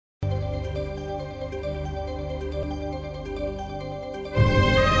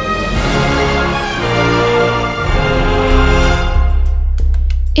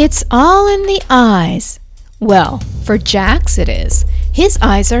It's all in the eyes. Well, for Jax it is. His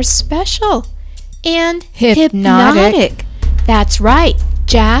eyes are special and hypnotic. That's right.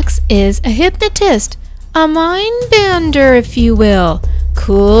 Jax is a hypnotist, a mind bender, if you will.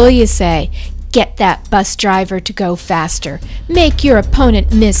 Cool, you say. Get that bus driver to go faster. Make your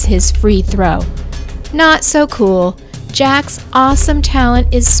opponent miss his free throw. Not so cool. Jack's awesome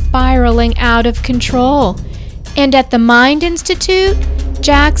talent is spiraling out of control. And at the Mind Institute,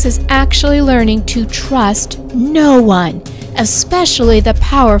 Jax is actually learning to trust no one, especially the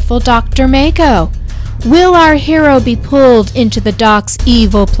powerful Dr. Mako. Will our hero be pulled into the doc's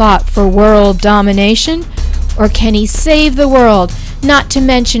evil plot for world domination? Or can he save the world, not to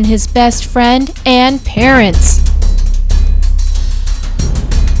mention his best friend and parents?